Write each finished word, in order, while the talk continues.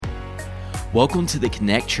Welcome to the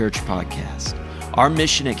Connect Church podcast. Our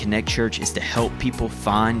mission at Connect Church is to help people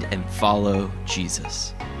find and follow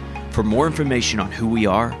Jesus. For more information on who we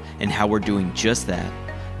are and how we're doing just that,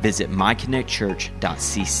 visit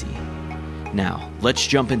myconnectchurch.cc. Now, let's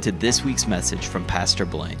jump into this week's message from Pastor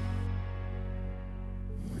Blaine.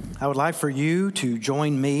 I would like for you to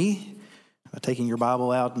join me by taking your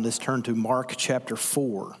Bible out and let's turn to Mark chapter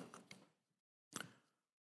 4.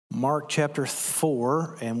 Mark chapter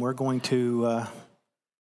 4, and we're going to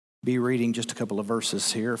be reading just a couple of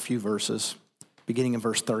verses here, a few verses, beginning in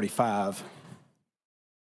verse 35.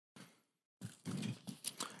 You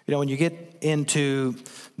know, when you get into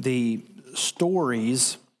the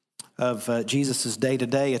stories of Jesus'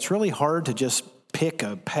 day-to-day, it's really hard to just pick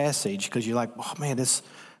a passage because you're like, oh man,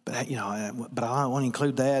 but I don't want to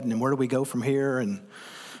include that, and then where do we go from here? And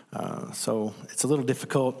so it's a little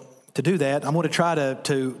difficult to do that. I'm going to try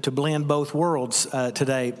to blend both worlds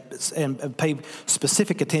today and pay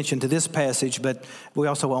specific attention to this passage, but we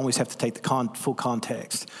also always have to take the full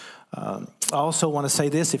context. I also want to say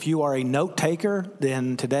this: if you are a note taker,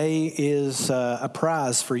 then today is a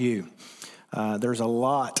prize for you. There's a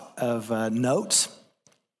lot of notes.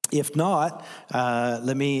 If not,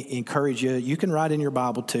 let me encourage you. You can write in your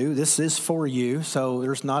Bible too. This is for you, so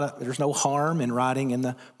there's no harm in writing in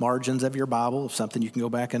the margins of your Bible. If something you can go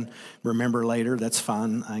back and remember later, that's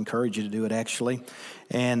fine. I encourage you to do it actually,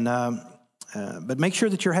 but make sure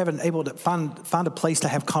that you're able to find a place to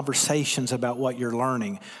have conversations about what you're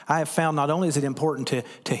learning. I have found not only is it important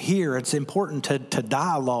to hear, it's important to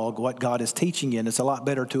dialogue what God is teaching you, and it's a lot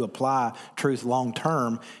better to apply truth long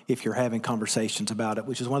term if you're having conversations about it,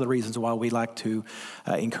 which is one of the reasons why we like to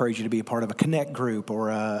encourage you to be a part of a connect group or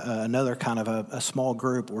another kind of a small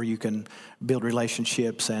group where you can build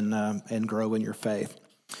relationships and grow in your faith.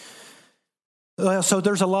 So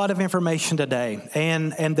there's a lot of information today,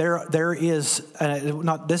 and there is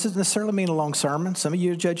not. This doesn't necessarily mean a long sermon. Some of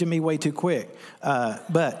you are judging me way too quick,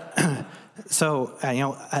 but it's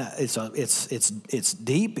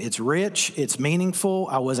deep, it's rich, it's meaningful.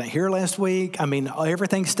 I wasn't here last week. I mean,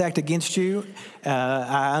 everything's stacked against you.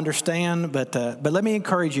 I understand, but let me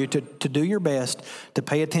encourage you to do your best to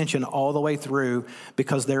pay attention all the way through,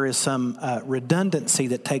 because there is some redundancy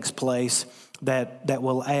that takes place that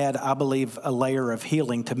will add, I believe, a layer of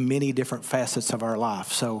healing to many different facets of our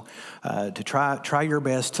life. So to try your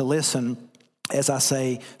best to listen, as I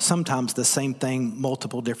say, sometimes the same thing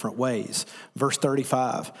multiple different ways. Verse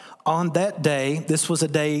 35, on that day, this was a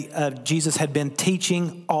day Jesus had been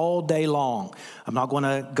teaching all day long. I'm not going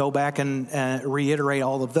to go back and reiterate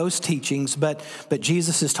all of those teachings, but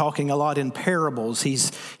Jesus is talking a lot in parables.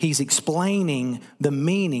 He's explaining the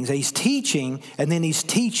meanings. He's teaching, and then he's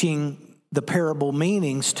teaching the parable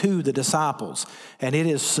meanings to the disciples. And it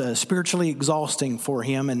is spiritually exhausting for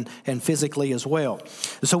him and physically as well.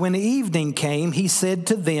 So when the evening came, he said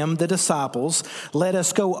to them, the disciples, let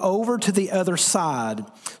us go over to the other side.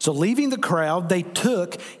 So leaving the crowd, they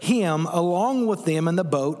took him along with them in the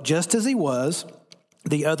boat, just as he was.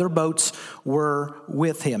 The other boats were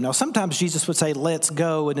with him. Now, sometimes Jesus would say, let's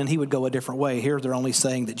go, and then he would go a different way. Here, they're only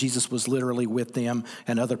saying that Jesus was literally with them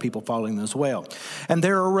and other people following them as well. And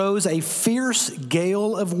there arose a fierce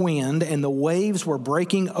gale of wind, and the waves were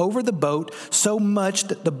breaking over the boat so much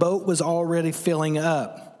that the boat was already filling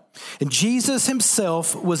up. And Jesus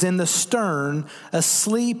himself was in the stern,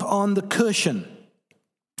 asleep on the cushion.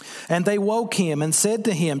 And they woke him and said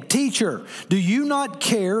to him, Teacher, do you not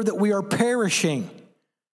care that we are perishing?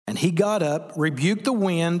 And he got up, rebuked the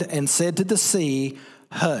wind, and said to the sea,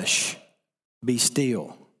 Hush, be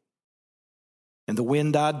still. And the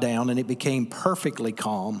wind died down, and it became perfectly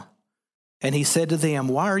calm. And he said to them,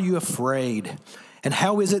 Why are you afraid? And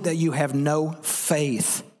how is it that you have no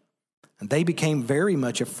faith? And they became very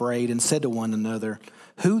much afraid and said to one another,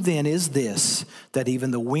 Who then is this, that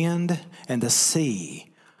even the wind and the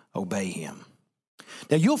sea obey him?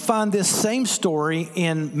 Now, you'll find this same story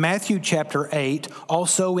in Matthew chapter 8,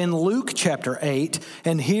 also in Luke chapter 8,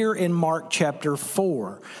 and here in Mark chapter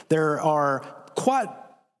 4. There are quite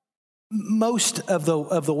most of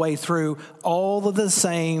the way through all of the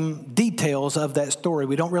same details of that story.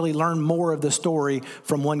 We don't really learn more of the story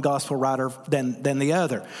from one gospel writer than the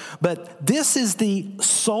other. But this is the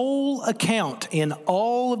sole account in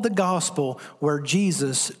all of the gospel where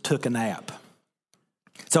Jesus took a nap.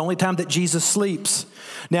 It's the only time that Jesus sleeps.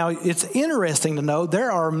 Now, it's interesting to know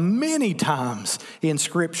there are many times in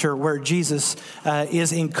Scripture where Jesus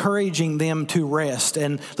is encouraging them to rest.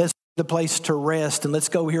 And let's go to the place to rest, and let's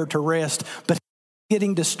go here to rest. But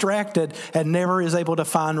getting distracted and never is able to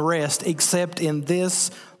find rest except in this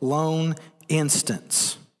lone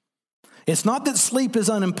instance. It's not that sleep is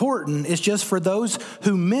unimportant. It's just for those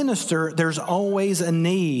who minister, there's always a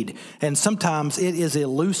need. And sometimes it is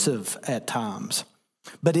elusive at times.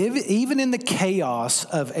 But even in the chaos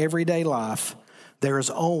of everyday life, there is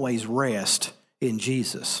always rest in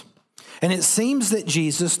Jesus. And it seems that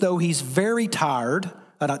Jesus, though he's very tired,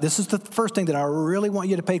 this is the first thing that I really want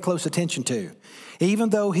you to pay close attention to. Even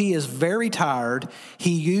though he is very tired,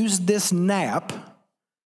 he used this nap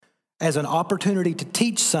as an opportunity to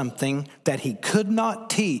teach something that he could not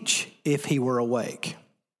teach if he were awake.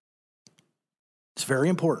 It's very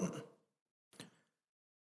important.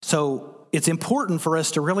 So it's important for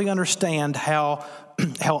us to really understand how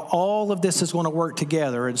all of this is going to work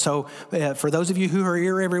together. And so for those of you who are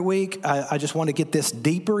here every week, I just want to get this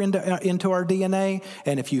deeper into our DNA.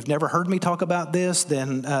 And if you've never heard me talk about this,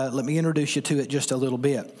 then let me introduce you to it just a little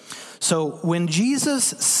bit. So when Jesus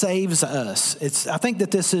saves us, I think that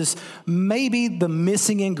this is maybe the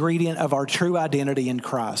missing ingredient of our true identity in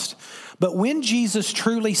Christ. But when Jesus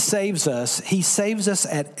truly saves us, he saves us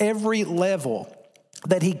at every level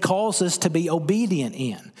that he calls us to be obedient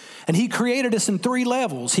in. And he created us in 3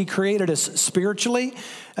 levels. He created us spiritually.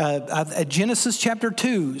 Genesis chapter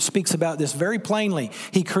 2 speaks about this very plainly.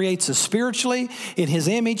 He creates us spiritually in his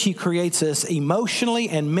image. He creates us emotionally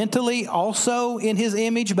and mentally also in his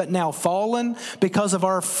image, but now fallen because of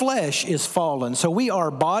our flesh is fallen. So we are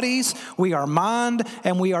bodies, we are mind,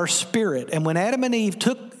 and we are spirit. And when Adam and Eve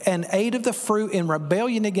took and ate of the fruit in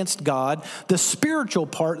rebellion against God, the spiritual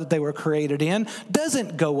part that they were created in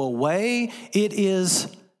doesn't go away. It is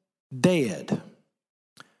dead.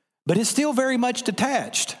 But it's still very much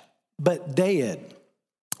detached, but dead.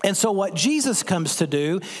 And so what Jesus comes to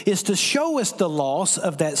do is to show us the loss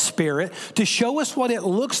of that spirit, to show us what it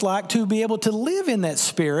looks like to be able to live in that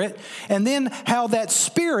spirit, and then how that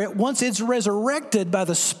spirit, once it's resurrected by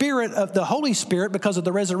the Spirit of the Holy Spirit because of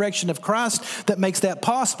the resurrection of Christ that makes that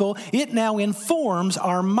possible, it now informs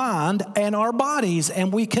our mind and our bodies,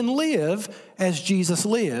 and we can live as Jesus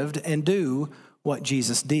lived and do what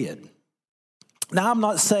Jesus did. Now, I'm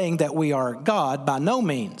not saying that we are God, by no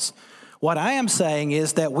means. What I am saying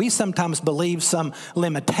is that we sometimes believe some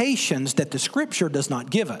limitations that the Scripture does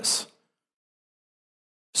not give us.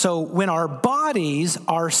 So when our bodies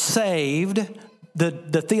are saved,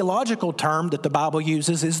 the theological term that the Bible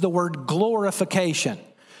uses is the word glorification.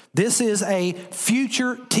 This is a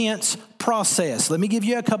future tense process. Let me give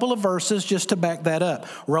you a couple of verses just to back that up.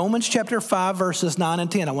 Romans chapter 5, verses 9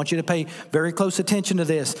 and 10. I want you to pay very close attention to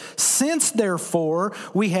this. Since, therefore,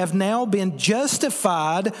 we have now been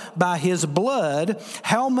justified by his blood,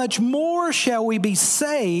 how much more shall we be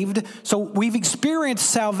saved? So we've experienced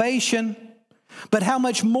salvation, but how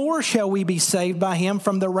much more shall we be saved by him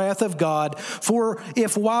from the wrath of God? For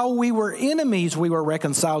if while we were enemies, we were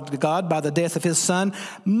reconciled to God by the death of his Son,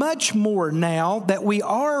 much more now that we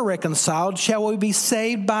are reconciled, shall we be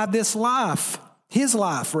saved by this life, his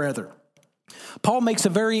life rather. Paul makes a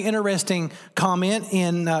very interesting comment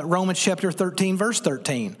in Romans chapter 13, verse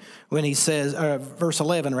 13, when he says, verse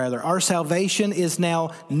 11 rather, our salvation is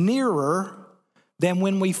now nearer than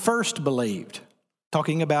when we first believed.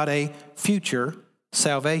 Talking about a future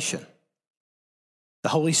salvation. The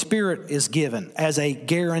Holy Spirit is given as a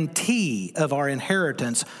guarantee of our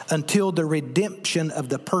inheritance until the redemption of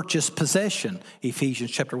the purchased possession, Ephesians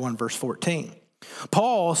chapter 1, verse 14.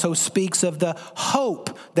 Paul also speaks of the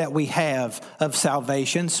hope that we have of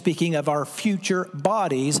salvation, speaking of our future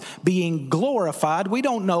bodies being glorified. We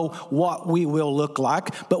don't know what we will look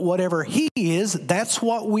like, but whatever he is, that's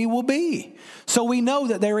what we will be. So we know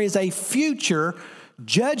that there is a future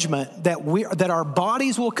judgment that our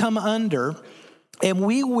bodies will come under, and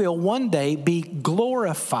we will one day be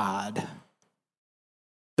glorified.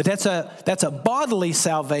 But that's a bodily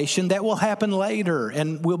salvation that will happen later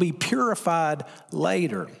and will be purified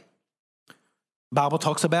later. The Bible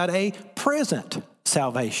talks about a present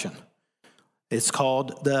salvation. It's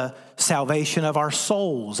called the salvation of our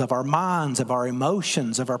souls, of our minds, of our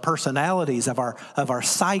emotions, of our personalities, of our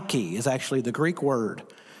psyche is actually the Greek word.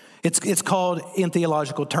 It's called, in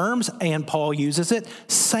theological terms, and Paul uses it,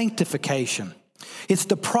 sanctification. It's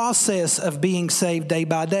the process of being saved day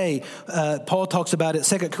by day. Paul talks about it,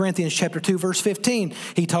 2 Corinthians chapter 2, verse 15.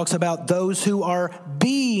 He talks about those who are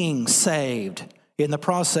being saved in the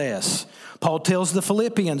process. Paul tells the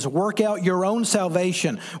Philippians, work out your own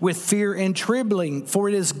salvation with fear and trembling, for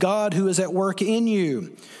it is God who is at work in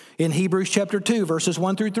you. In Hebrews chapter 2, verses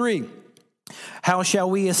 1 through 3. How shall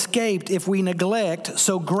we escape if we neglect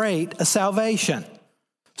so great a salvation?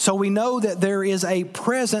 So we know that there is a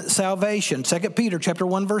present salvation. 2 Peter chapter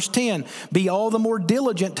 1, verse 10, be all the more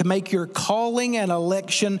diligent to make your calling and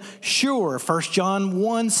election sure. 1 John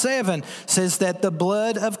 1, 7 says that the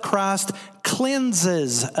blood of Christ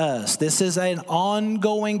cleanses us. This is an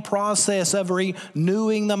ongoing process of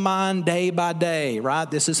renewing the mind day by day, right?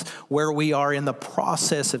 This is where we are in the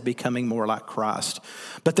process of becoming more like Christ.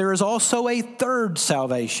 But there is also a third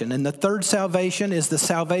salvation, and the third salvation is the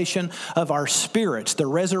salvation of our spirits, the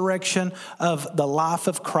resurrection of the life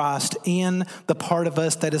of Christ in the part of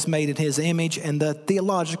us that is made in his image. And the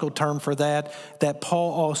theological term for that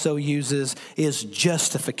Paul also uses is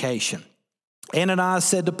justification. Ananias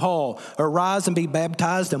said to Paul, arise and be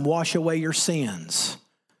baptized and wash away your sins.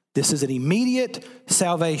 This is an immediate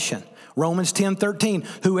salvation. Romans 10:13,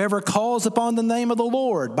 whoever calls upon the name of the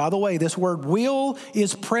Lord. By the way, this word will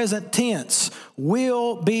is present tense.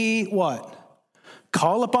 Will be what?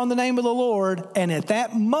 Call upon the name of the Lord, and at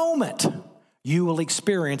that moment, you will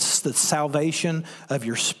experience the salvation of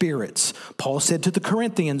your spirits. Paul said to the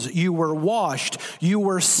Corinthians, you were washed, you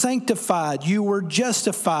were sanctified, you were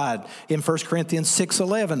justified. In 1 Corinthians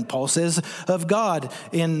 6:11, Paul says of God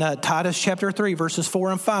in Titus chapter 3, verses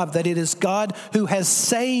 4 and 5, that it is God who has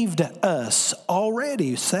saved us,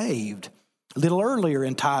 already saved. A little earlier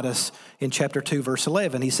in Titus, in chapter 2, verse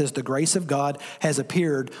 11, he says, the grace of God has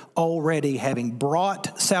appeared already, having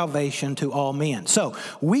brought salvation to all men. So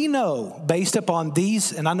we know, based upon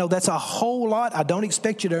these, and I know that's a whole lot. I don't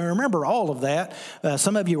expect you to remember all of that.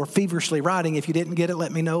 Some of you are feverishly writing. If you didn't get it,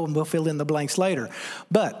 let me know, and we'll fill in the blanks later.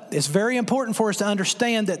 But it's very important for us to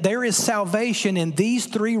understand that there is salvation in these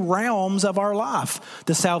three realms of our life.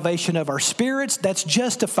 The salvation of our spirits, that's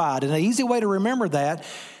justified. And an easy way to remember that,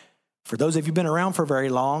 for those of you who've been around for very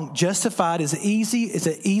long, justified is easy. It's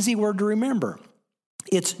an easy word to remember.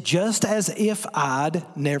 It's just as if I'd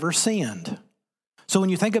never sinned. So when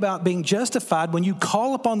you think about being justified, when you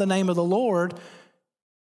call upon the name of the Lord,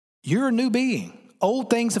 you're a new being. Old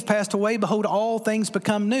things have passed away. Behold, all things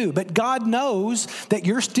become new. But God knows that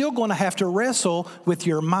you're still going to have to wrestle with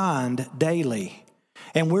your mind daily.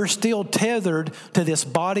 And we're still tethered to this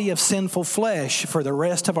body of sinful flesh for the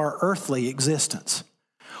rest of our earthly existence.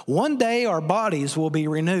 One day our bodies will be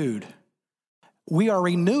renewed. We are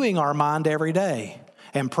renewing our mind every day.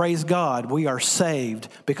 And praise God, we are saved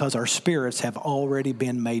because our spirits have already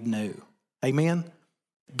been made new. Amen?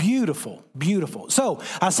 Beautiful, beautiful. So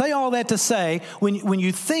I say all that to say, when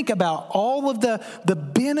you think about all of the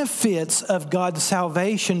benefits of God's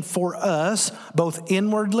salvation for us, both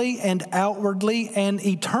inwardly and outwardly and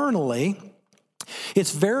eternally,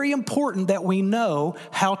 it's very important that we know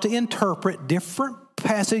how to interpret different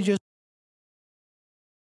passages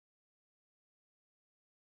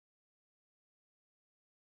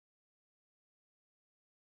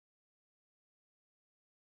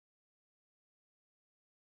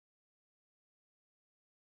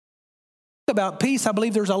about peace. I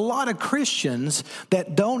believe there's a lot of Christians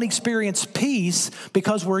that don't experience peace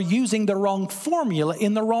because we're using the wrong formula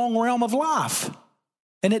in the wrong realm of life.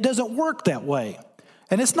 And it doesn't work that way.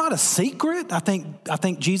 And it's not a secret. I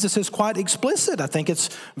think Jesus is quite explicit. I think it's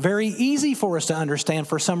very easy for us to understand.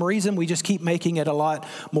 For some reason, we just keep making it a lot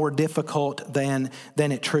more difficult than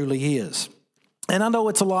it truly is. And I know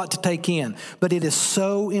it's a lot to take in, but it is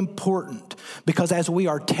so important because as we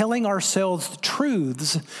are telling ourselves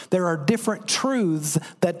truths, there are different truths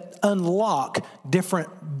that unlock different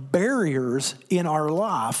barriers in our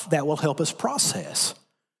life that will help us process.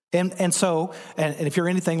 And so if you're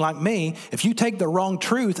anything like me, if you take the wrong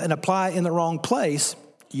truth and apply it in the wrong place,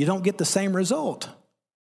 you don't get the same result.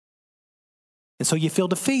 And so you feel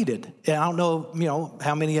defeated. And I don't know,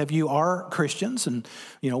 how many of you are Christians and,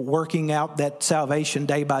 working out that salvation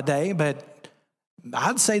day by day, but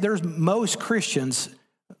I'd say there's most Christians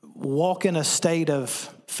walk in a state of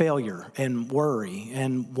failure and worry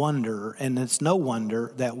and wonder, and it's no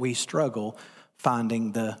wonder that we struggle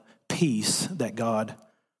finding the peace that God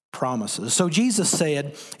promises. So Jesus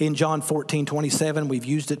said in John 14:27, we've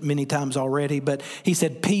used it many times already, but he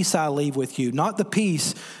said, peace I leave with you. Not the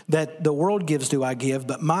peace that the world gives do I give,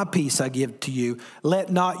 but my peace I give to you.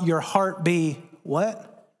 Let not your heart be,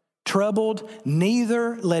 what? Troubled,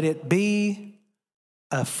 neither let it be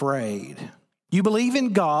afraid. You believe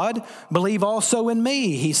in God, believe also in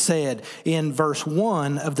me, he said in verse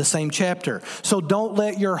 1 of the same chapter. So don't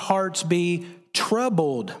let your hearts be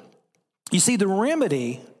troubled. You see, the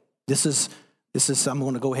remedy, This is. I'm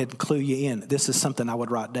going to go ahead and clue you in. This is something I would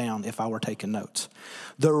write down if I were taking notes.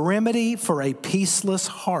 The remedy for a peaceless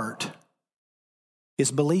heart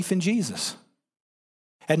is belief in Jesus.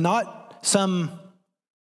 And not some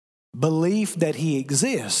belief that he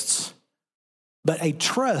exists, but a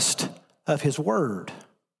trust of his word,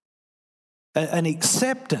 an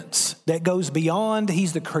acceptance that goes beyond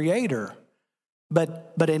he's the creator,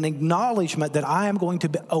 but an acknowledgement that I am going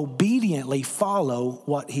to obediently follow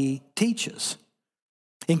what he teaches.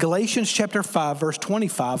 In Galatians chapter 5, verse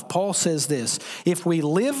 25, Paul says this, if we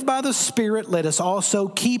live by the Spirit, let us also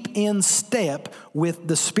keep in step with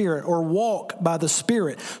the Spirit, or walk by the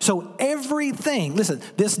Spirit. So everything, listen,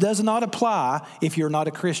 this does not apply if you're not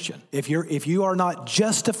a Christian. If you are not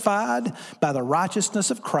justified by the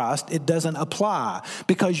righteousness of Christ, it doesn't apply,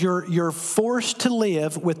 because you're forced to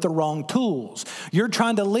live with the wrong tools. You're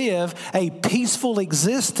trying to live a peaceful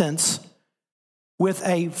existence with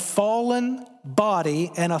a fallen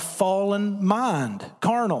body and a fallen mind,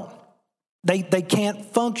 carnal. They can't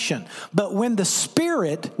function. But when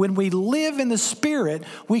we live in the Spirit,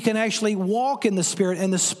 we can actually walk in the Spirit,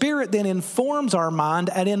 and the Spirit then informs our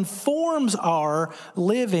mind and informs our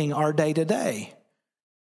living, our day to day.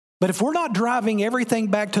 But if we're not driving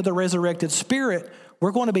everything back to the resurrected Spirit,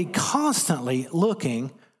 we're going to be constantly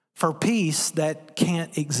looking for peace that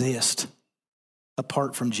can't exist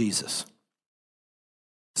apart from Jesus.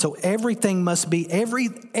 So everything must be,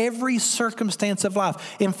 every circumstance of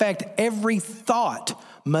life, in fact, every thought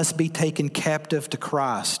must be taken captive to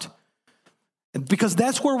Christ. Because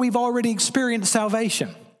that's where we've already experienced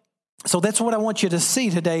salvation. So that's what I want you to see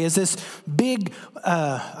today is this big,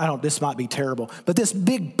 this might be terrible, but this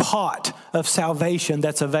big pot of salvation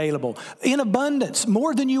that's available in abundance,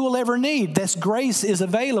 more than you will ever need. This grace is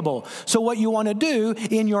available. So what you want to do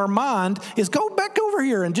in your mind is go back over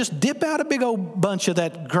here and just dip out a big old bunch of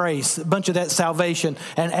that grace, a bunch of that salvation,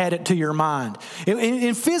 and add it to your mind.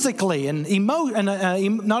 And physically and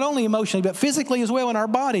not only emotionally, but physically as well in our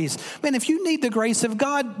bodies. Man, if you need the grace of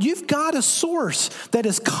God, you've got a source that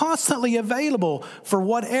is constantly available for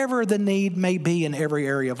whatever the need may be in every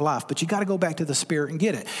area of life. But you got to go back to the Spirit and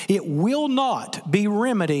get it. It will not be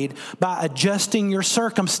remedied by adjusting your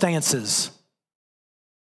circumstances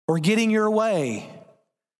or getting your way.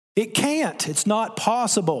 It can't. It's not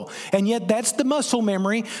possible. And yet that's the muscle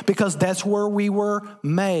memory, because that's where we were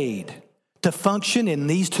made to function in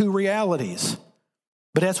these two realities.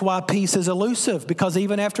 But that's why peace is elusive, because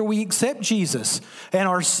even after we accept Jesus, and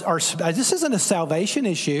this isn't a salvation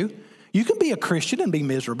issue. You can be a Christian and be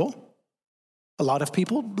miserable. A lot of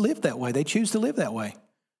people live that way. They choose to live that way.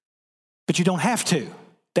 But you don't have to.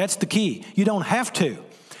 That's the key. You don't have to.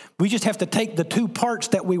 We just have to take the two parts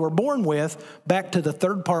that we were born with back to the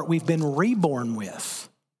third part we've been reborn with.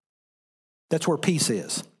 That's where peace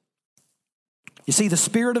is. You see, the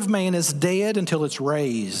spirit of man is dead until it's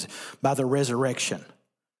raised by the resurrection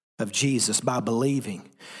of Jesus, by believing.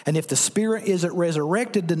 And if the spirit isn't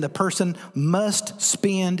resurrected, then the person must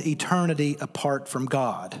spend eternity apart from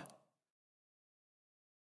God.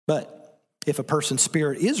 But if a person's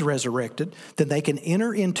spirit is resurrected, then they can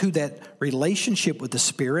enter into that relationship with the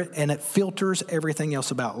Spirit, and it filters everything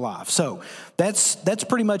else about life. So that's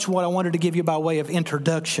pretty much what I wanted to give you by way of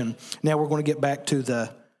introduction. Now we're going to get back to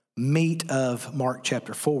the meat of Mark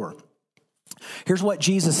chapter 4. Here's what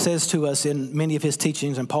Jesus says to us in many of his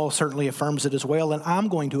teachings, and Paul certainly affirms it as well, and I'm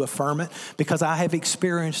going to affirm it because I have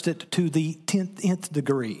experienced it to the 10th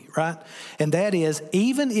degree, right? And that is,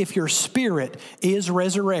 even if your spirit is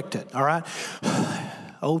resurrected, all right?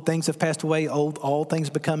 Old things have passed away, all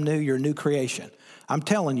things become new, you're a new creation. I'm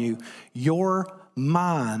telling you, your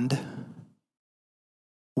mind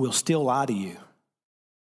will still lie to you.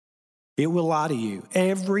 It will lie to you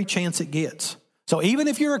every chance it gets. So even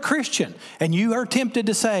if you're a Christian and you are tempted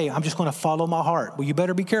to say, I'm just going to follow my heart, well, you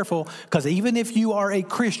better be careful, because even if you are a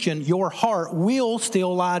Christian, your heart will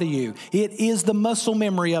still lie to you. It is the muscle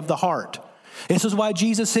memory of the heart. This is why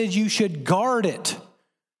Jesus says you should guard it.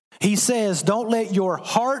 He says, don't let your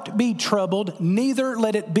heart be troubled, neither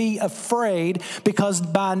let it be afraid, because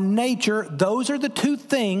by nature, those are the two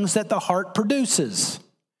things that the heart produces.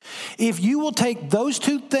 If you will take those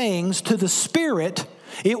two things to the Spirit,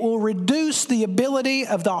 it will reduce the ability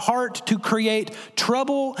of the heart to create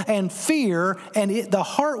trouble and fear, and the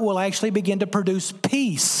heart will actually begin to produce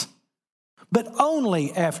peace, but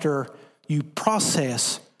only after you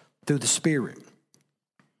process through the Spirit.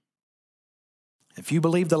 If you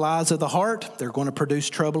believe the lies of the heart, they're going to produce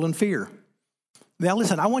trouble and fear. Now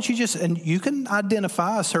listen, I want you and you can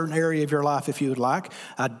identify a certain area of your life if you would like.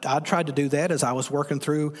 I tried to do that as I was working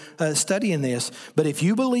through studying this. But if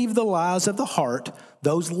you believe the lies of the heart,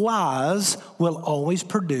 those lies will always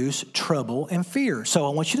produce trouble and fear. So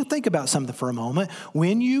I want you to think about something for a moment.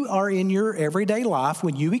 When you are in your everyday life,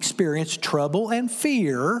 when you experience trouble and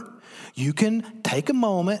fear, you can take a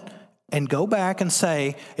moment, and go back and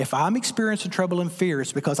say, if I'm experiencing trouble and fear,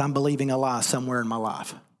 it's because I'm believing a lie somewhere in my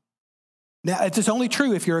life. Now, it's only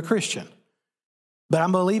true if you're a Christian. But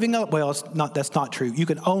I'm believing, that's not true. You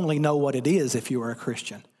can only know what it is if you are a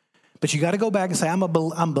Christian. But you got to go back and say,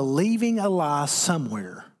 I'm believing a lie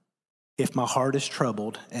somewhere if my heart is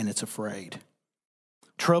troubled and it's afraid.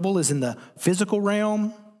 Trouble is in the physical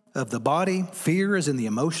realm of the body. Fear is in the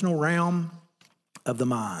emotional realm of the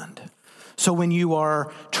mind. So when you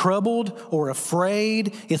are troubled or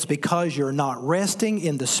afraid, it's because you're not resting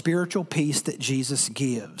in the spiritual peace that Jesus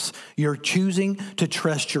gives. You're choosing to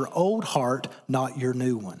trust your old heart, not your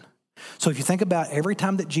new one. So if you think about every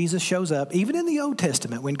time that Jesus shows up, even in the Old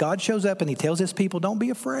Testament, when God shows up and he tells his people, don't be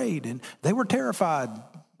afraid, and they were terrified,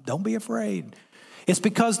 don't be afraid. It's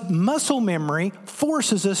because muscle memory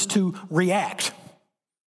forces us to react.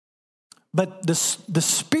 But the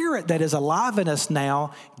Spirit that is alive in us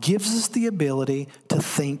now gives us the ability to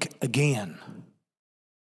think again.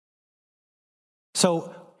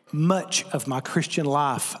 So much of my Christian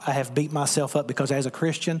life, I have beat myself up because as a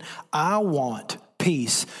Christian, I want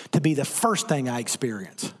peace to be the first thing I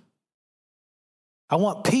experience. I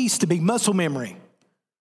want peace to be muscle memory.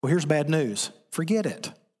 Well, here's bad news. Forget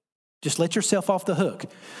it. Just let yourself off the hook.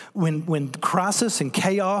 When crisis and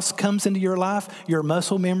chaos comes into your life, your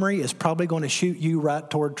muscle memory is probably going to shoot you right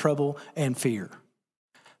toward trouble and fear.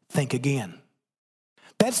 Think again.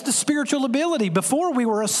 That's the spiritual ability. Before we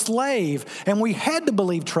were a slave and we had to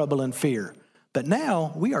believe trouble and fear. But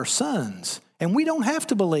now we are sons and we don't have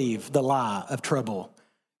to believe the lie of trouble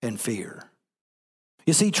and fear.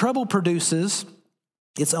 You see, trouble produces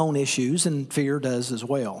its own issues and fear does as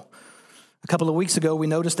well. A couple of weeks ago, we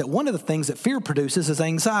noticed that one of the things that fear produces is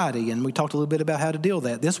anxiety, and we talked a little bit about how to deal with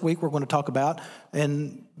that. This week, we're going to talk about,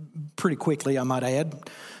 and pretty quickly, I might add,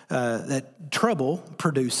 that trouble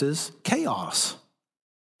produces chaos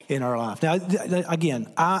in our life. Now,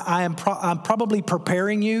 again, I'm probably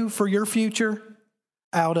preparing you for your future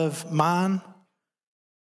out of mine,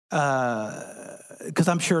 because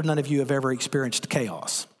I'm sure none of you have ever experienced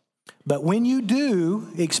chaos. But when you do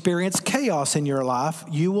experience chaos in your life,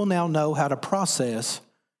 you will now know how to process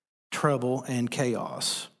trouble and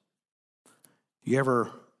chaos. You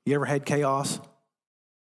ever had chaos?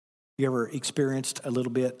 You ever experienced a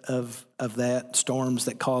little bit of that? Storms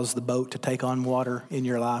that cause the boat to take on water in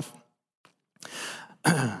your life?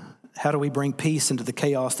 How do we bring peace into the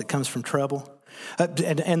chaos that comes from trouble?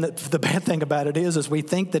 And the bad thing about it is we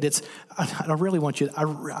think that it's, I really want you,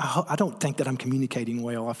 I don't think that I'm communicating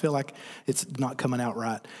well. I feel like it's not coming out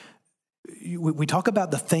right. We talk about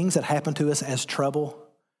the things that happen to us as trouble,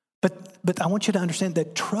 but I want you to understand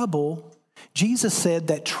that trouble, Jesus said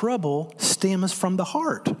that trouble stems from the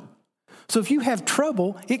heart. So if you have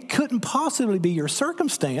trouble, it couldn't possibly be your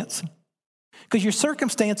circumstance because your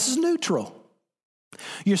circumstance is neutral.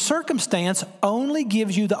 Your circumstance only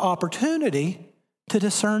gives you the opportunity to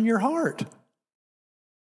discern your heart.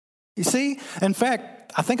 You see? In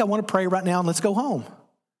fact, I think I want to pray right now and let's go home.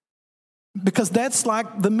 Because that's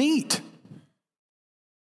like the meat.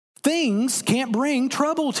 Things can't bring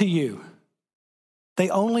trouble to you. They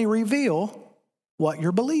only reveal what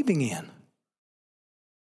you're believing in.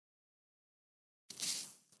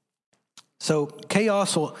 So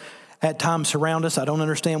chaos will at times surround us. I don't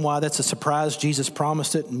understand why that's a surprise. Jesus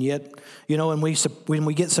promised it, and yet, when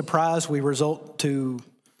we get surprised, we result to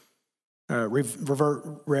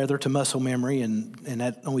revert rather to muscle memory, and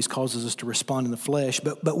that always causes us to respond in the flesh.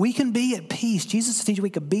 But we can be at peace. Jesus teaches we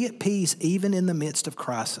can be at peace even in the midst of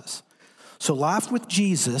crisis. So life with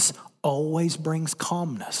Jesus always brings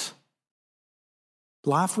calmness.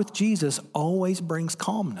 Life with Jesus always brings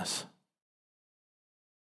calmness.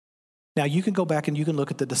 Now, you can go back and you can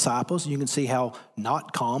look at the disciples and you can see how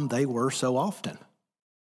not calm they were so often.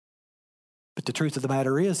 But the truth of the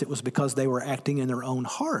matter is, it was because they were acting in their own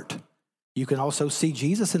heart. You can also see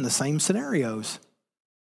Jesus in the same scenarios.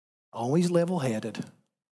 Always level-headed,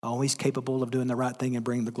 always capable of doing the right thing and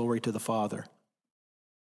bringing the glory to the Father.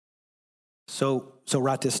 So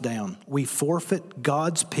write this down. We forfeit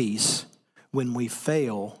God's peace when we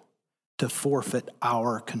fail to forfeit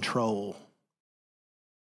our control.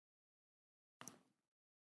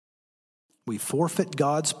 We forfeit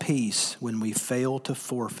God's peace when we fail to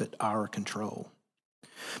forfeit our control.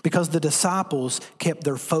 Because the disciples kept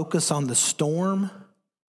their focus on the storm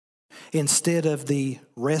instead of the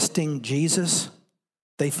resting Jesus,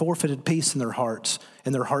 they forfeited peace in their hearts,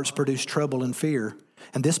 and their hearts produced trouble and fear.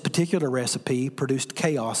 And this particular recipe produced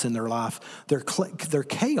chaos in their life. Their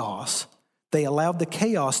chaos, they allowed the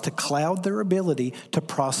chaos to cloud their ability to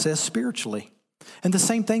process spiritually. And the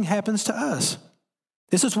same thing happens to us.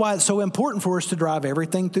 This is why it's so important for us to drive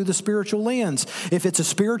everything through the spiritual lens. If it's a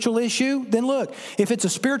spiritual issue, then look, if it's a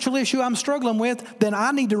spiritual issue I'm struggling with, then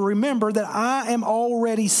I need to remember that I am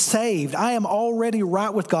already saved. I am already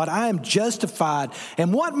right with God. I am justified.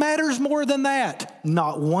 And what matters more than that?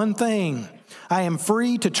 Not one thing. I am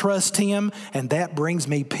free to trust Him, and that brings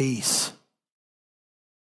me peace.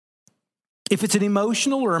 If it's an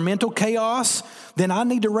emotional or a mental chaos, then I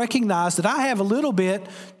need to recognize that I have a little bit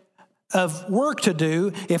of work to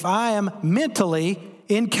do if I am mentally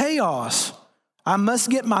in chaos. I must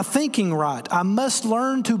get my thinking right. I must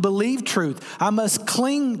learn to believe truth. I must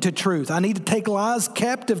cling to truth. I need to take lies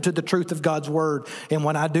captive to the truth of God's word. And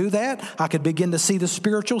when I do that, I could begin to see the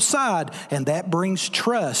spiritual side, and that brings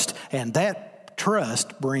trust, and that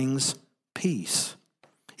trust brings peace.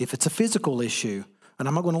 If it's a physical issue, and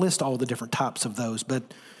I'm not going to list all the different types of those, but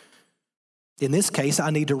in this case,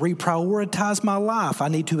 I need to reprioritize my life. I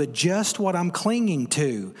need to adjust what I'm clinging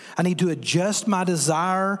to. I need to adjust my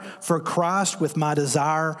desire for Christ with my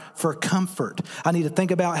desire for comfort. I need to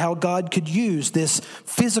think about how God could use this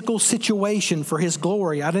physical situation for His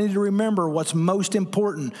glory. I need to remember what's most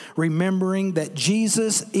important, remembering that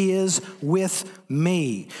Jesus is with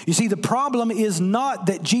me. You see, the problem is not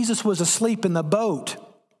that Jesus was asleep in the boat.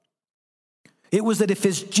 It was that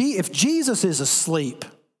if Jesus is asleep,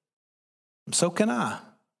 so can I.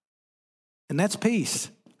 And that's peace.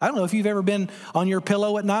 I don't know if you've ever been on your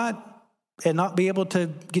pillow at night and not be able to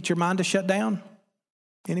get your mind to shut down.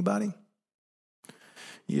 Anybody?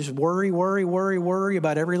 You just worry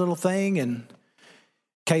about every little thing, and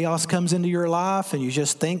chaos comes into your life, and you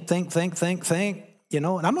just think. You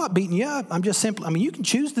know, and I'm not beating you up. I'm just simply, you can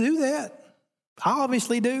choose to do that. I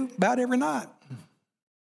obviously do about every night.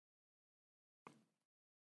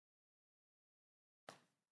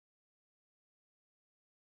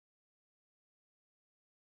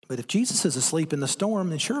 But if Jesus is asleep in the storm,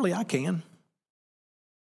 then surely I can.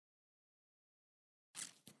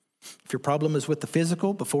 If your problem is with the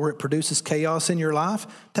physical, before it produces chaos in your life,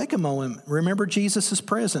 take a moment. Remember Jesus'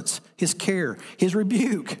 presence, His care, His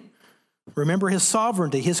rebuke. Remember His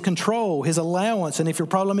sovereignty, His control, His allowance. And if your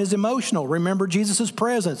problem is emotional, remember Jesus'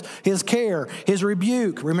 presence, His care, His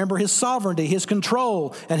rebuke. Remember His sovereignty, His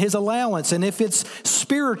control, and His allowance. And if it's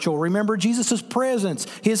spiritual, remember Jesus' presence,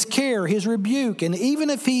 His care, His rebuke. And even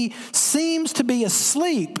if He seems to be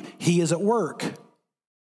asleep, He is at work.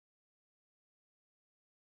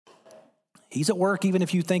 He's at work even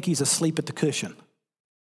if you think He's asleep at the cushion.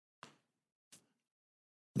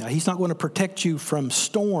 Now, He's not going to protect you from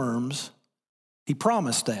storms. He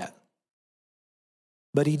promised that.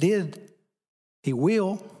 But He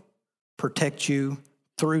will protect you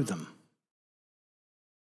through them.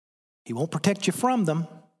 He won't protect you from them,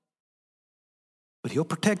 but He'll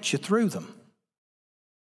protect you through them.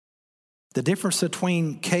 The difference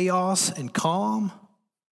between chaos and calm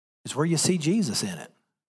is where you see Jesus in it.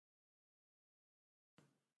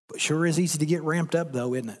 But sure is easy to get ramped up,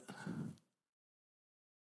 though, isn't it?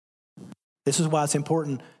 This is why it's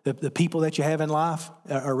important. The people that you have in life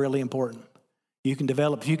are really important. You can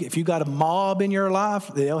develop, if you got a mob in your life,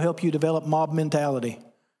 they'll help you develop mob mentality.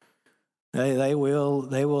 They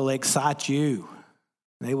will excite you.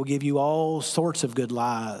 They will give you all sorts of good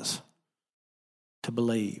lies to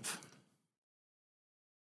believe.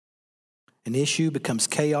 An issue becomes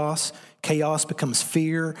chaos. Chaos becomes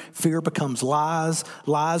fear. Fear becomes lies.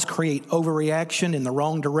 Lies create overreaction in the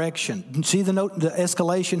wrong direction. You see the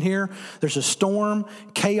escalation here? There's a storm,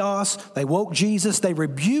 chaos. They woke Jesus. They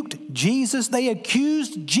rebuked Jesus. They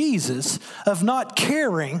accused Jesus of not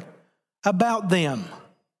caring about them.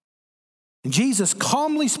 And Jesus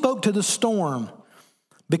calmly spoke to the storm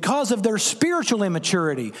because of their spiritual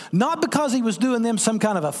immaturity, not because He was doing them some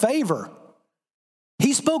kind of a favor.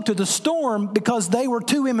 He spoke to the storm because they were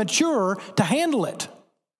too immature to handle it.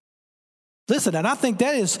 Listen, and I think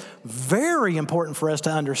that is very important for us to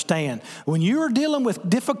understand. When you are dealing with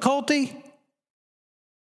difficulty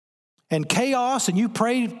and chaos and you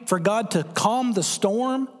pray for God to calm the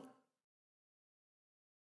storm,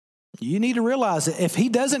 you need to realize that if He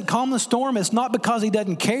doesn't calm the storm, it's not because He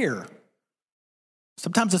doesn't care.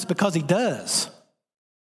 Sometimes it's because He does.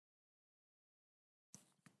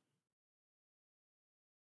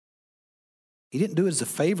 He didn't do it as a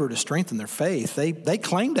favor to strengthen their faith. They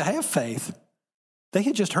claimed to have faith. They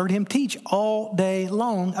had just heard Him teach all day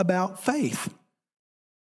long about faith.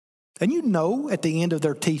 And you know at the end of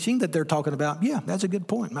their teaching that they're talking about, yeah, that's a good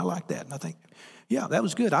point. I like that. And I think, yeah, that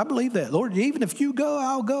was good. I believe that. Lord, even if you go,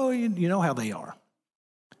 I'll go. You know how they are.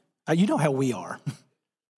 You know how we are.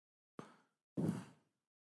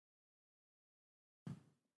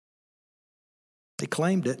 They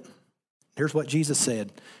claimed it. Here's what Jesus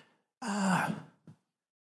said. I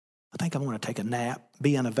think I'm going to take a nap,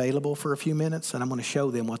 be unavailable for a few minutes, and I'm going to show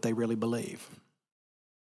them what they really believe.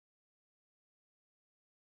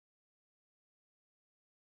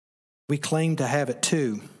 We claim to have it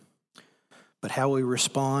too, but how we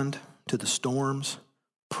respond to the storms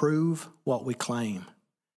prove what we claim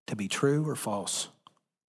to be true or false.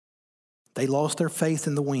 They lost their faith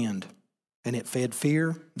in the wind, and it fed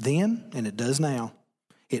fear then, and it does now.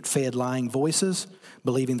 It fed lying voices.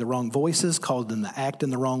 Believing the wrong voices caused them to act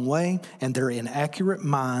in the wrong way, and their inaccurate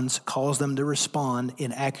minds caused them to respond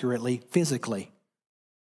inaccurately physically.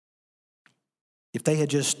 If they had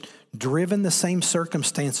just driven the same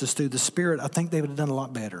circumstances through the Spirit, I think they would have done a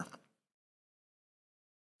lot better.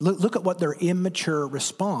 Look at what their immature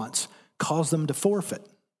response caused them to forfeit.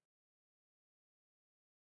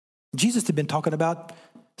 Jesus had been talking about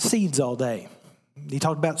seeds all day. He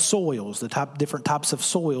talked about soils, different types of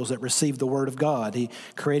soils that receive the word of God. He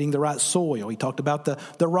creating the right soil. He talked about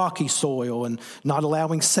the rocky soil and not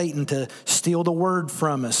allowing Satan to steal the word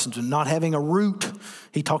from us, not having a root.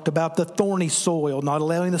 He talked about the thorny soil, not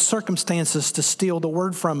allowing the circumstances to steal the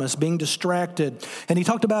word from us, being distracted. And he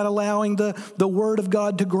talked about allowing the word of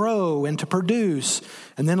God to grow and to produce.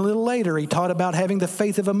 And then a little later, he taught about having the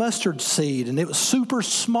faith of a mustard seed. And it was super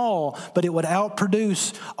small, but it would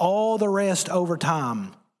outproduce all the rest over time.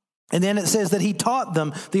 And then it says that he taught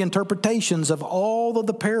them the interpretations of all of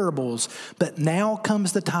the parables. But now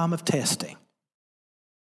comes the time of testing.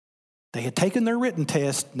 They had taken their written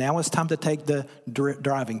test. Now it's time to take the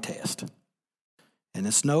driving test. And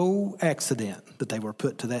it's no accident that they were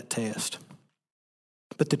put to that test.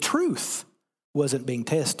 But the truth wasn't being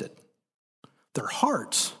tested. Their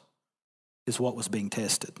hearts is what was being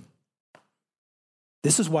tested.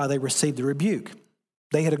 This is why they received the rebuke.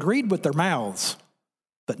 They had agreed with their mouths,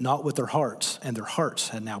 but not with their hearts, and their hearts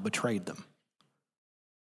had now betrayed them.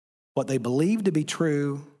 What they believed to be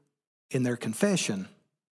true in their confession,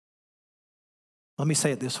 let me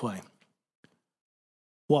say it this way.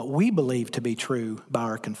 What we believe to be true by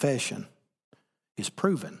our confession is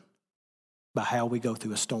proven by how we go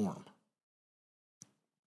through a storm.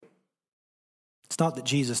 It's not that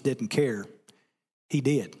Jesus didn't care. He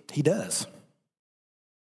did. He does.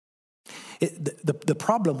 The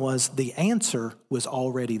problem was the answer was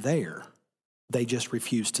already there. They just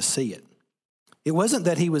refused to see it. It wasn't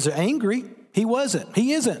that he was angry. He wasn't.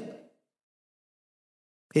 He isn't.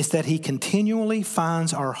 It's that he continually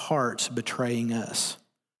finds our hearts betraying us.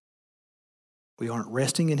 We aren't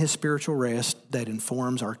resting in his spiritual rest that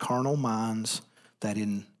informs our carnal minds, that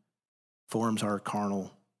informs our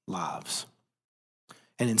carnal lives.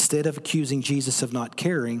 And instead of accusing Jesus of not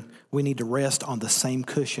caring, we need to rest on the same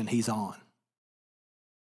cushion he's on.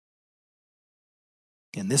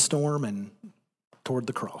 In this storm and toward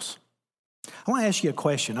the cross. I want to ask you a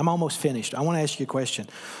question. I'm almost finished. I want to ask you a question.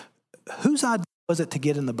 Whose idea was it to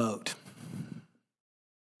get in the boat?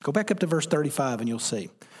 Go back up to verse 35 and you'll see.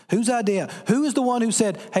 Whose idea? Who is the one who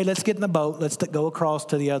said, hey, let's get in the boat. Let's go across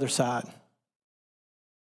to the other side.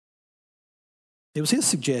 It was his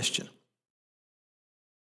suggestion.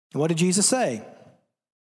 And what did Jesus say?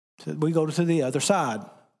 He said, we go to the other side.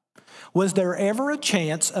 Was there ever a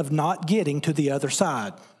chance of not getting to the other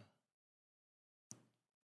side?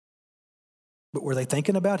 But were they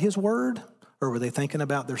thinking about his word or were they thinking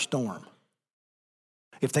about their storm?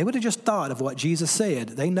 If they would have just thought of what Jesus said,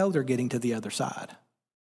 they know they're getting to the other side.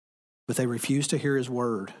 But they refuse to hear his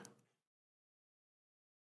word.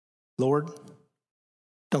 Lord,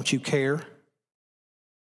 don't you care?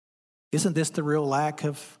 Isn't this the real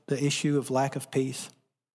the issue of lack of peace?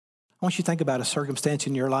 I want you to think about a circumstance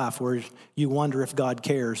in your life where you wonder if God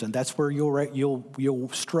cares, and that's where you'll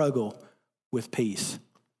struggle with peace.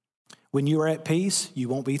 When you are at peace, you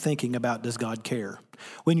won't be thinking about, does God care?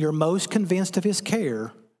 When you're most convinced of his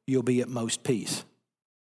care, you'll be at most peace.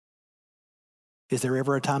 Is there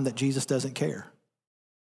ever a time that Jesus doesn't care?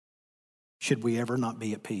 Should we ever not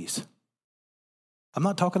be at peace? I'm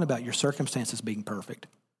not talking about your circumstances being perfect.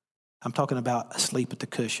 I'm talking about asleep at the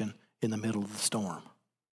cushion in the middle of the storm.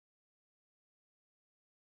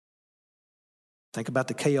 Think about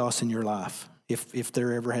the chaos in your life, if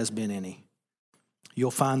there ever has been any.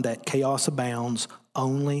 You'll find that chaos abounds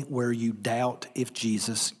only where you doubt if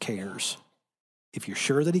Jesus cares. If you're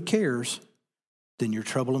sure that he cares, then your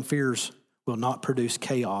trouble and fears will not produce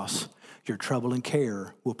chaos. Your trouble and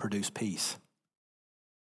care will produce peace.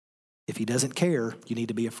 If he doesn't care, you need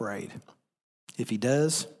to be afraid. If he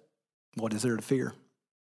does, what is there to fear?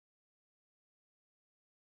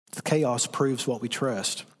 The chaos proves what we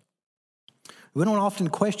trust. We don't often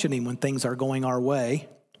question him when things are going our way.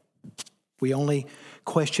 We only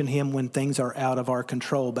question him when things are out of our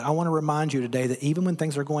control. But I want to remind you today that even when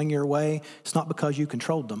things are going your way, it's not because you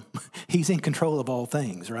controlled them. He's in control of all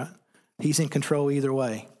things, right? He's in control either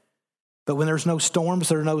way. But when there's no storms,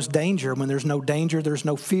 there's no danger. When there's no danger, there's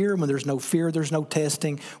no fear. When there's no fear, there's no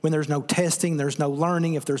testing. When there's no testing, there's no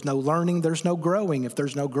learning. If there's no learning, there's no growing. If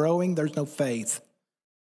there's no growing, there's no faith.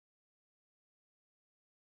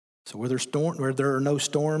 So where there are no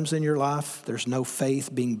storms in your life, there's no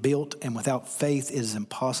faith being built. And without faith, it is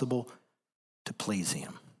impossible to please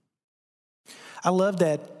him. I love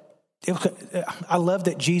that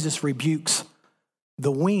Jesus rebukes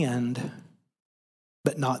the wind,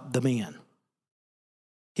 but not the men.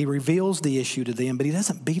 He reveals the issue to them, but he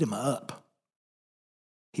doesn't beat them up.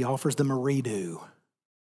 He offers them a redo.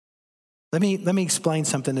 Let me explain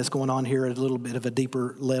something that's going on here at a little bit of a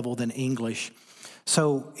deeper level than English.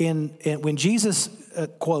 So when Jesus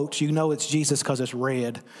quotes, you know it's Jesus because it's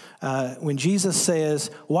red. When Jesus says,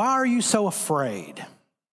 "Why are you so afraid?"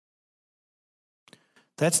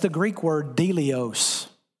 That's the Greek word delios.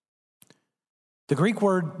 The Greek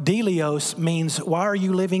word delios means, why are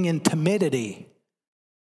you living in timidity?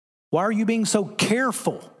 Why are you being so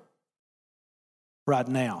careful right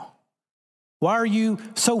now? Why are you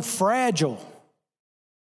so fragile?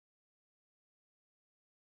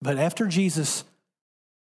 But after Jesus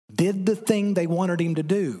did the thing they wanted him to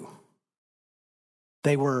do,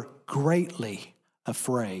 they were greatly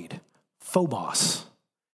afraid. Phobos,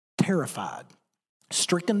 terrified,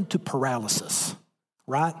 stricken to paralysis,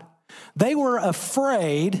 right? They were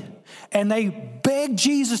afraid, and they begged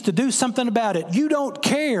Jesus to do something about it. You don't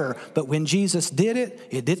care. But when Jesus did it,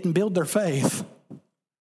 it didn't build their faith.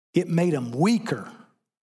 It made them weaker.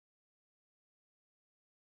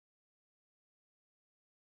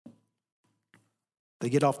 They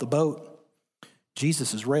get off the boat.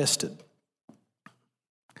 Jesus is rested.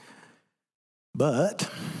 But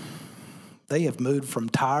they have moved from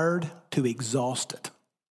tired to exhausted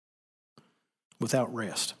without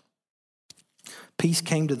rest. Peace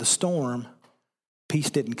came to the storm. Peace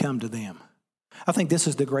didn't come to them. I think this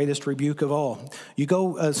is the greatest rebuke of all. You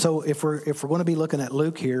go. So if we're going to be looking at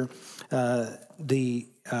Luke here,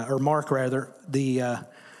 or Mark rather, you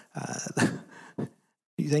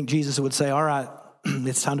think Jesus would say, "All right,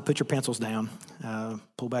 it's time to put your pencils down.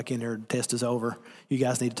 Pull back in here. The test is over. You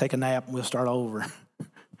guys need to take a nap, and we'll start over."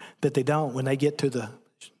 But they don't. When they get to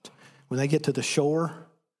the shore,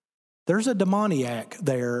 there's a demoniac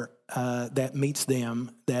there that meets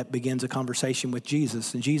them, that begins a conversation with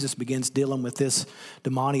Jesus. And Jesus begins dealing with this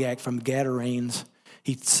demoniac from Gadarenes.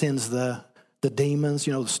 He sends the demons,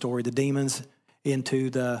 you know the story, the demons into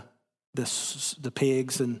the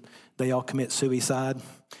pigs, and they all commit suicide.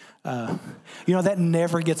 That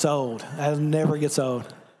never gets old. That never gets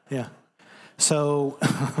old. Yeah. So,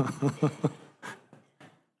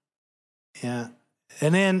 yeah.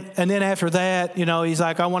 And then after that, he's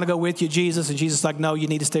like, "I want to go with you, Jesus." And Jesus is like, "No, you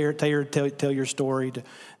need to stay here, tell your story to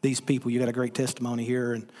these people. You got a great testimony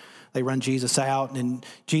here." And they run Jesus out, and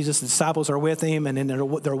Jesus' disciples are with him, and then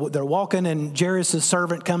they're walking, and Jairus'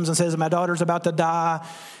 servant comes and says, "My daughter's about to die."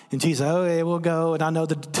 And Jesus, "Okay, we'll go." And I know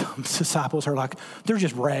the disciples are like, they're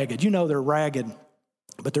just ragged. They're ragged.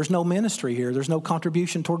 But there's no ministry here. There's no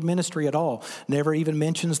contribution toward ministry at all. Never even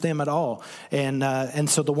mentions them at all. And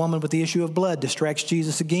so the woman with the issue of blood distracts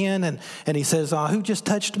Jesus again. And he says, "Who just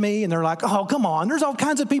touched me?" And they're like, "Oh, come on. There's all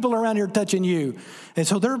kinds of people around here touching you." And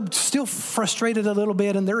so they're still frustrated a little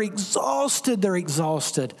bit, and they're exhausted.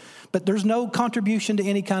 But there's no contribution to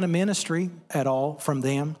any kind of ministry at all from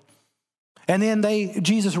them. And then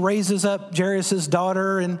Jesus raises up Jairus'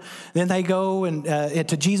 daughter, and then they go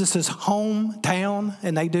to Jesus' hometown,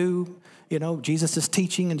 and they do, Jesus is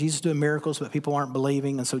teaching and Jesus is doing miracles, but people aren't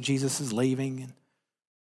believing, and so Jesus is leaving. And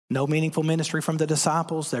no meaningful ministry from the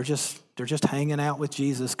disciples. They're just hanging out with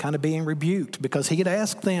Jesus, kind of being rebuked because he had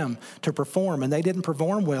asked them to perform, and they didn't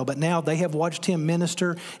perform well. But now they have watched him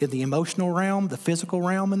minister in the emotional realm, the physical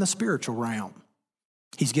realm, and the spiritual realm.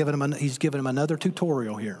 He's given them another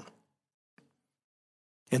tutorial here.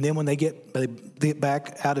 And then when they get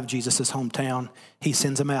back out of Jesus' hometown, he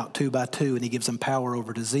sends them out 2 by 2, and he gives them power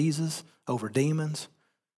over diseases, over demons,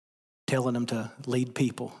 telling them to lead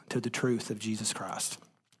people to the truth of Jesus Christ.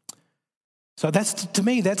 So to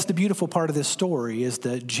me, that's the beautiful part of this story, is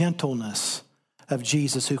the gentleness of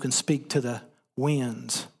Jesus, who can speak to the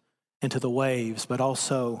winds and to the waves, but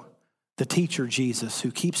also the teacher Jesus,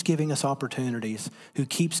 who keeps giving us opportunities, who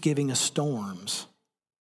keeps giving us storms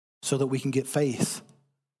so that we can get faith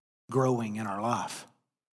growing in our life.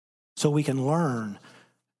 So we can learn.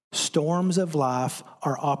 Storms of life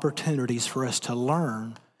are opportunities for us to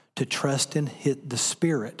learn to trust in the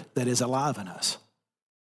Spirit that is alive in us.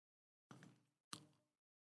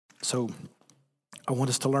 So I want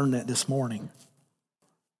us to learn that this morning.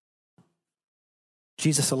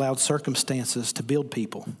 Jesus allowed circumstances to build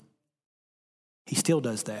people. He still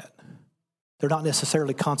does that. They're not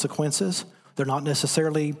necessarily consequences. They're not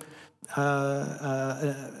necessarily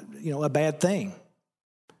a bad thing.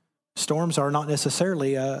 Storms are not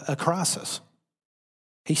necessarily a crisis.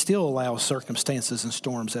 He still allows circumstances and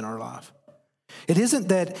storms in our life. It isn't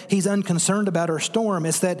that he's unconcerned about our storm.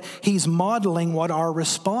 It's that he's modeling what our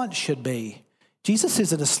response should be. Jesus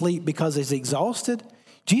isn't asleep because he's exhausted.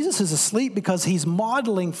 Jesus is asleep because he's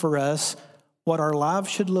modeling for us what our lives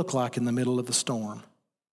should look like in the middle of the storm.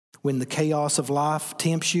 When the chaos of life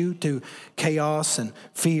tempts you to chaos and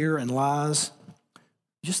fear and lies,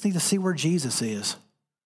 you just need to see where Jesus is.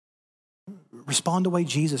 Respond the way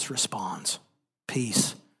Jesus responds.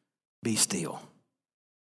 Peace, be still.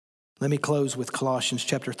 Let me close with Colossians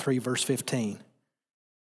chapter 3, verse 15.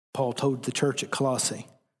 Paul told the church at Colossae,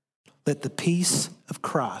 let the peace of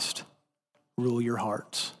Christ rule your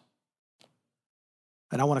hearts.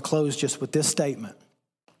 And I want to close just with this statement.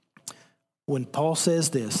 When Paul says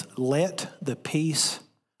this, let the peace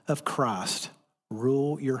of Christ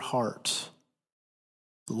rule your hearts.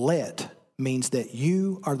 Let means that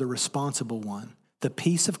you are the responsible one. The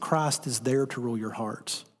peace of Christ is there to rule your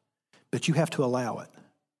hearts, but you have to allow it.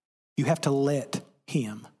 You have to let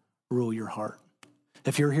him rule your heart.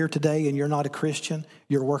 If you're here today and you're not a Christian,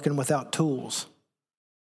 you're working without tools.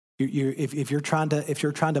 If you're trying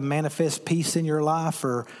to manifest peace in your life,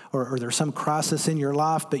 or there's some crisis in your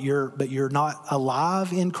life, but you're not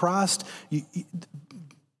alive in Christ,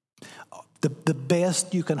 the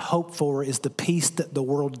best you can hope for is the peace that the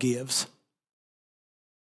world gives,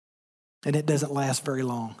 and it doesn't last very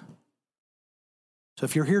long. So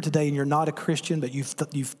if you're here today and you're not a Christian, but you've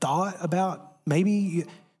thought about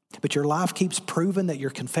but your life keeps proving that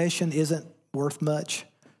your confession isn't worth much,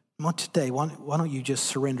 why don't you just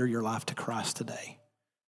surrender your life to Christ today?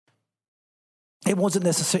 It won't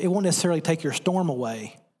necessarily take your storm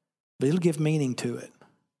away, but it'll give meaning to it.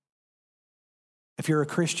 If you're a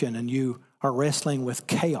Christian and you are wrestling with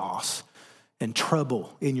chaos and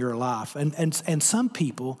trouble in your life, and some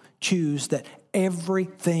people choose that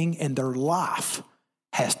everything in their life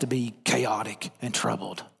has to be chaotic and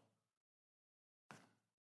troubled.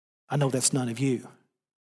 I know that's none of you.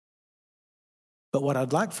 But what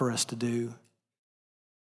I'd like for us to do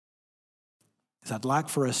is I'd like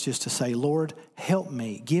for us just to say, Lord, help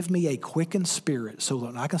me. Give me a quickened spirit so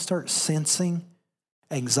that I can start sensing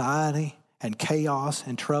anxiety and chaos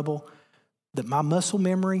and trouble that my muscle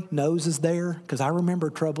memory knows is there, because I remember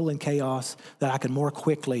trouble and chaos, that I can more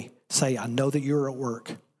quickly say, I know that you're at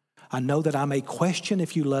work. I know that I may question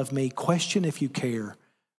if you love me, question if you care.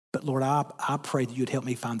 But Lord, I pray that you'd help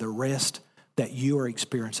me find the rest that you are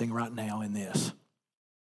experiencing right now in this.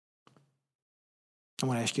 I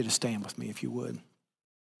want to ask you to stand with me if you would.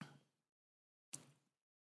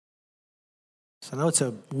 So I know it's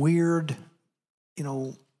a weird,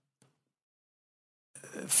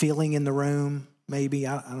 feeling in the room, maybe.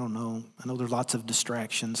 I don't know. I know there's lots of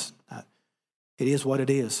distractions. It is what it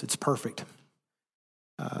is. It's perfect.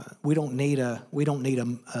 We don't need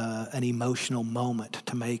an emotional moment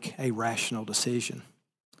to make a rational decision.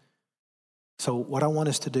 So what I want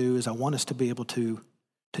us to do is I want us to be able to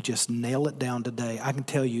just nail it down today. I can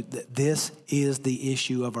tell you that this is the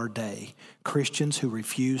issue of our day. Christians who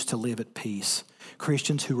refuse to live at peace.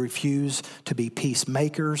 Christians who refuse to be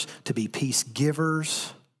peacemakers, to be peace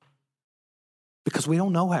givers, because we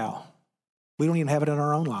don't know how. We don't even have it in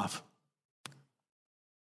our own life.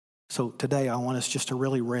 So today I want us just to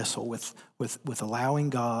really wrestle with allowing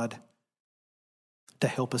God to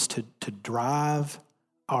help us to drive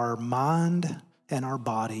our mind and our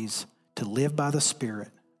bodies to live by the Spirit,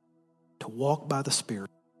 to walk by the Spirit,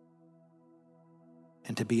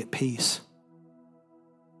 and to be at peace.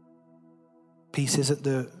 Peace isn't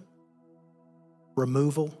the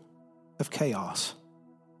removal of chaos.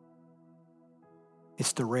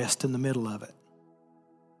 It's the rest in the middle of it.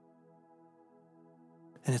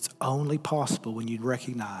 And it's only possible when you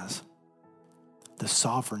recognize the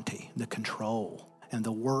sovereignty, the control, and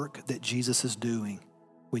the work that Jesus is doing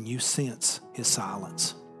when you sense his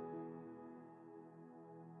silence.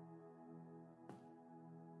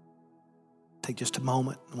 Take just a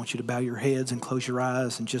moment. I want you to bow your heads and close your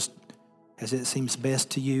eyes, and just as it seems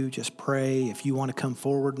best to you, just pray. If you want to come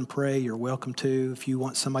forward and pray, you're welcome to. If you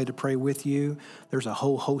want somebody to pray with you, there's a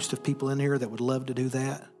whole host of people in here that would love to do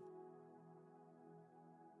that.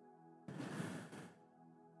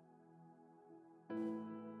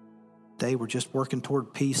 Today we're just working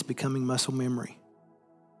toward peace becoming muscle memory.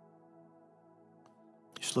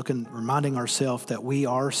 Just reminding ourselves that we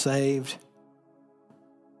are saved.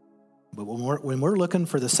 But when we're looking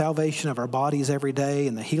for the salvation of our bodies every day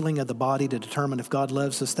and the healing of the body to determine if God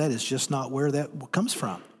loves us, that is just not where that comes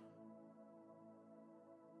from.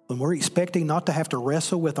 When we're expecting not to have to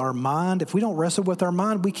wrestle with our mind, if we don't wrestle with our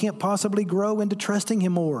mind, we can't possibly grow into trusting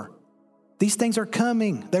Him more. These things are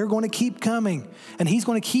coming. They're going to keep coming. And He's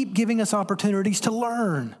going to keep giving us opportunities to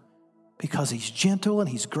learn because He's gentle and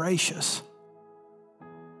He's gracious.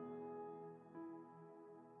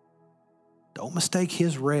 Don't mistake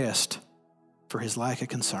His rest for His lack of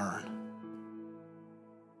concern.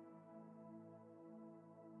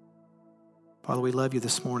 Father, we love You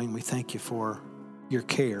this morning. We thank You for Your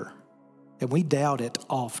care. And we doubt it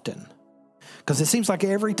often. Because it seems like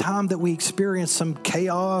every time that we experience some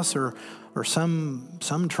chaos or some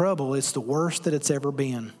trouble, it's the worst that it's ever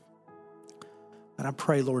been. And I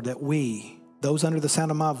pray, Lord, that we, those under the sound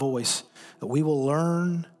of my voice, that we will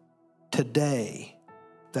learn today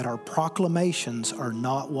that our proclamations are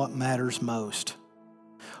not what matters most.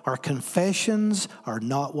 Our confessions are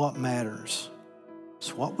not what matters.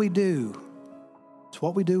 It's what we do. It's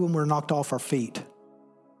what we do when we're knocked off our feet.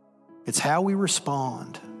 It's how we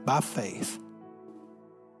respond by faith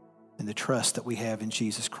and the trust that we have in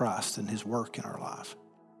Jesus Christ and His work in our life.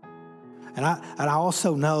 And I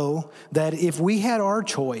also know that if we had our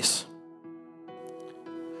choice,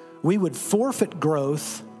 we would forfeit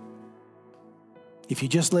growth if You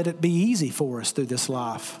just let it be easy for us through this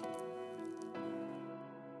life.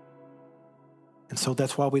 And so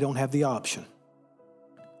that's why we don't have the option.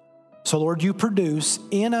 So Lord, You produce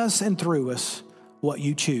in us and through us what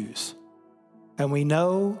You choose. And we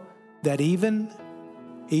know that even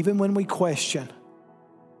when we question,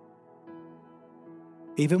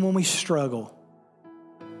 even when we struggle,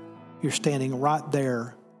 You're standing right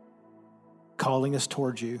there calling us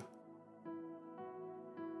towards You.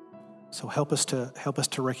 So help us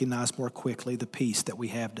to recognize more quickly the peace that we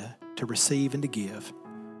have to receive and to give.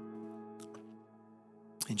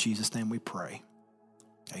 In Jesus' name we pray.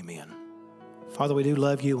 Amen. Father, we do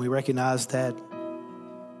love You, and we recognize that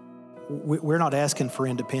we're not asking for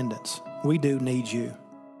independence. We do need You.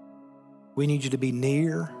 We need You to be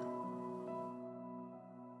near.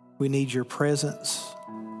 We need Your presence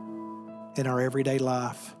in our everyday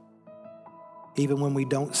life. Even when we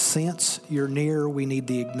don't sense You're near, we need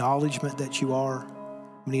the acknowledgement that You are.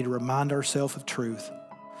 We need to remind ourselves of truth.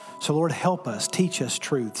 So Lord, help us, teach us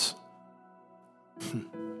truths.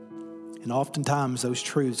 And oftentimes those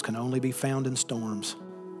truths can only be found in storms.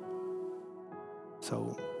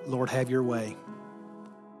 So Lord, have Your way.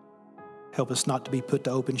 Help us not to be put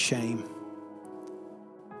to open shame.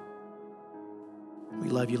 We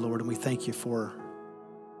love You, Lord, and we thank You for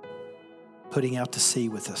putting out to sea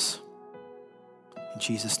with us. In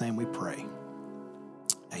Jesus' name we pray.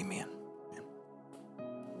 Amen.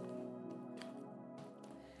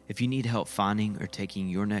 If you need help finding or taking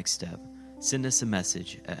your next step, send us a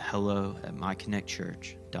message at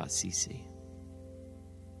hello@myconnectchurch.cc.